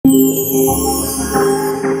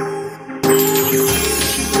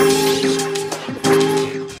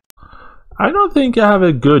I don't think I have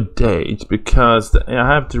a good date because I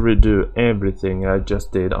have to redo everything I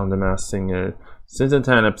just did on The Masked Singer Season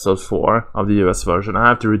 10 Episode 4 of the US version. I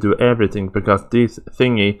have to redo everything because this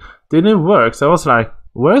thingy didn't work. So I was like,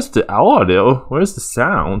 where's the audio? Where's the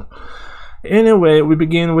sound? Anyway, we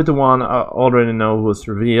begin with the one I already know was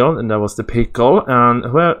revealed, and that was the Pickle. And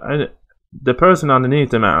the person underneath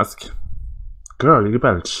the mask, girl, you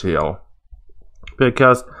better chill.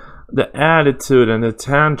 Because the attitude and the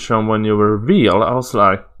tantrum when you were revealed, I was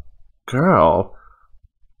like, girl,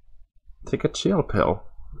 take a chill pill.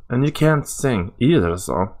 And you can't sing either,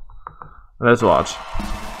 so let's watch.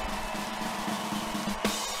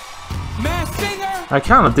 I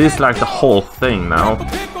kind of dislike the whole thing now.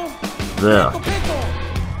 Yeah.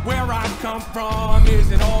 Where I come from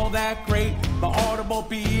isn't all that great. My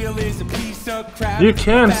automobile is a piece of crap. You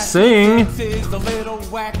can't sing.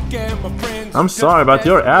 I'm sorry, but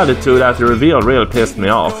your attitude at the reveal really pissed me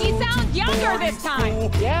off. You sound younger this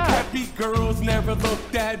time. Yeah. Happy girls never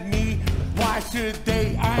looked at me. Why should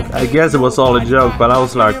they? I guess it was all a joke, but I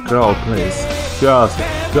was like, girl, please. Girl,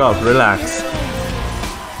 relax.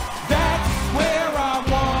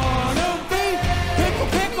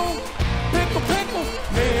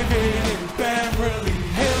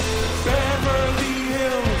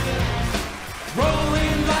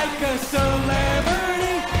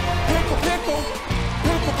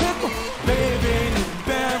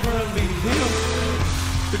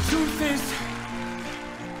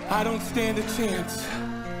 I don't stand a chance.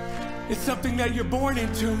 It's something that you're born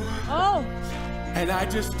into. Oh. And I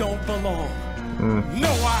just don't belong.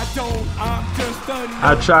 No, I don't. I'm just a...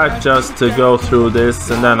 I tried just to go through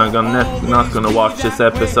this, and then I'm not gonna watch this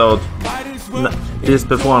episode, this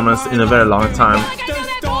performance in a very long time.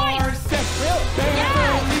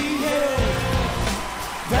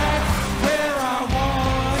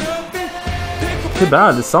 Too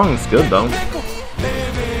bad, the song is good though.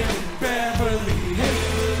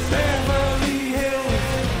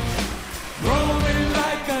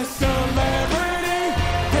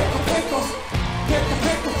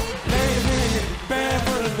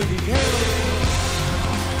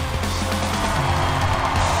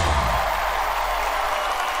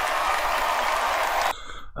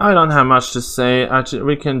 I don't have much to say. Actually,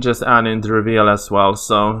 we can just add in the reveal as well,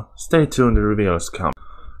 so stay tuned, the reveals come.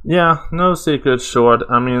 Yeah, no secret short.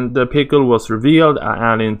 I mean, the Pickle was revealed.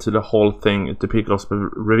 I add into the whole thing the Pickle's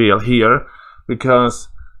reveal here because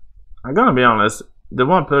I'm gonna be honest,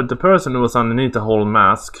 the person who was underneath the whole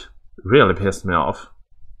mask really pissed me off.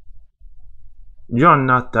 You're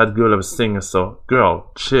not that good of a singer, so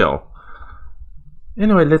girl, chill.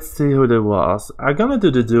 Anyway, let's see who there was. I'm gonna do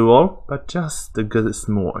the duo, but just the good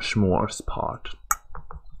s'mores part.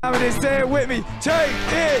 Say it with me. Take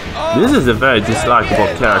it off. This is a very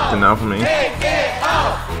dislikable character now for me. Take it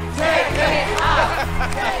off. Take it off.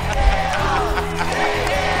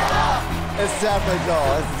 It's definitely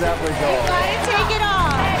goal. It's definitely goal. You gotta take it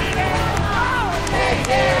off. Take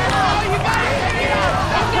it off. You gotta take it off.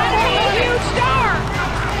 It's gotta be a huge star.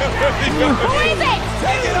 Who is it?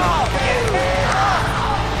 Take it off.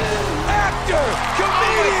 Actor,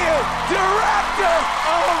 comedian, director.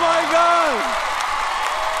 Oh my God.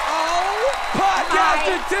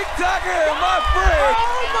 Podcaster, TikToker, my friend.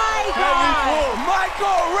 Oh my God.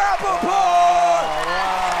 Michael Rappaport.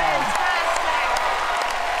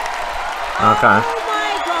 Okay. Oh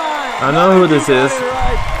my God. I know who this is. I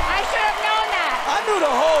should have known that. I knew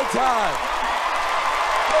the whole time.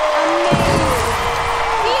 Amazing.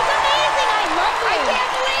 He's amazing. I love him. I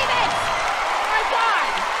can't believe it. Oh my God.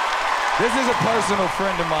 This is a personal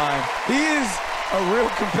friend of mine. He is a real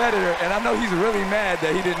competitor, and I know he's really mad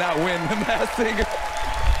that he did not win the Masked Singer.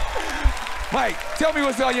 Mike, tell me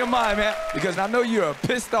what's on your mind, man, because I know you're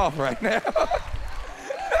pissed off right now.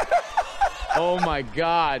 Oh my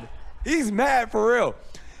God. He's mad for real.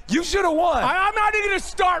 You should have won. I'm not even gonna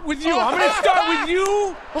start with you. I'm gonna start with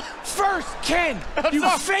you first, Ken. You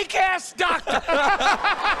fake ass doctor.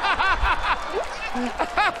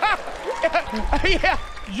 Yeah.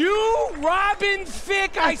 You, Robin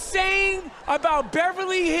Thicke, I sang about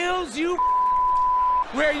Beverly Hills, you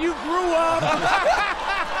where you grew up.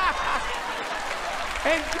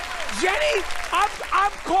 And Jenny,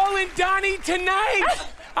 I'm calling Donnie tonight.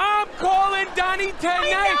 I'm calling Donnie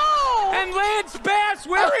tonight. And Lance Bass,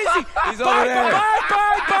 where is he? He's over there.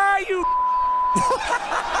 Bye, you.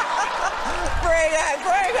 Bring it.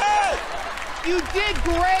 You did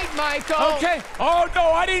great, Michael. Okay. Oh,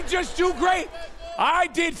 no, I didn't just do great. I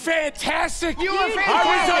did fantastic. You were fantastic. I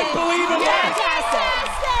was unbelievable.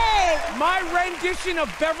 Fantastic. My rendition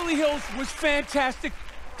of Beverly Hills was fantastic.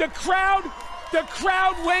 The crowd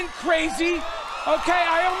went crazy. Okay,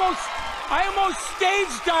 I I almost stage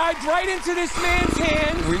dived right into this man's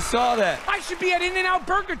hands. We saw that. I should be at In-N-Out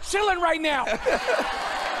Burger chilling right now.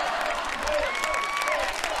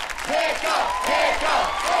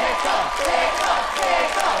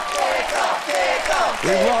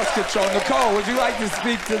 We've lost control. Nicole, would you like to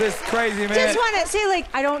speak to this crazy man? Just want to say, like,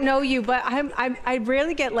 I don't know you, but I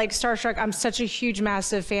rarely get like starstruck. I'm such a huge,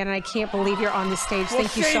 massive fan, and I can't believe you're on the stage. Well,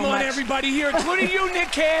 Thank you so shame on much. everybody here, including you,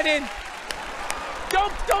 Nick Cannon.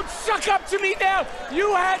 Don't suck up to me now.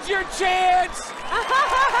 You had your chance.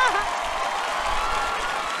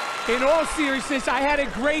 In all seriousness, I had a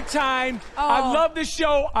great time. Oh. I love the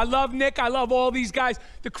show. I love Nick. I love all these guys.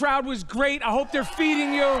 The crowd was great. I hope they're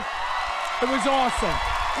feeding you. It was awesome.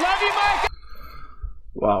 Love you, Mike.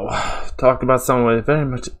 Wow. Talk about someone with very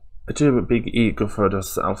much a big ego for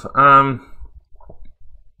themselves. I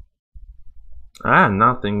had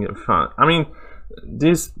nothing fun. I mean,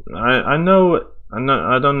 this I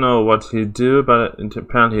don't know what he do, but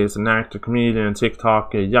apparently he's an actor, comedian,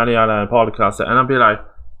 TikToker, yada yada, podcaster, and I'll be like,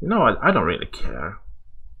 you know what? I don't really care.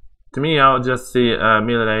 To me, I'll just see a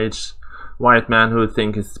middle-aged white man who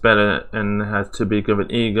thinks he's better and has too big of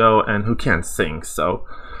an ego and who can't sing. So,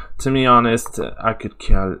 to be honest, I could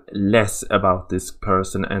care less about this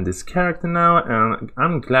person and this character now, and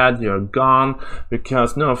I'm glad you're gone,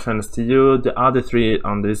 because no offense to you, the other three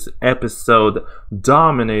on this episode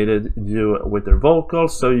dominated you with their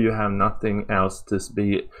vocals, so you have nothing else to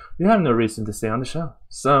be, you have no reason to stay on the show.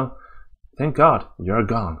 So, thank God you're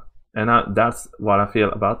gone. And that's what I feel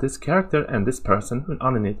about this character and this person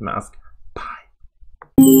underneath the mask. Bye.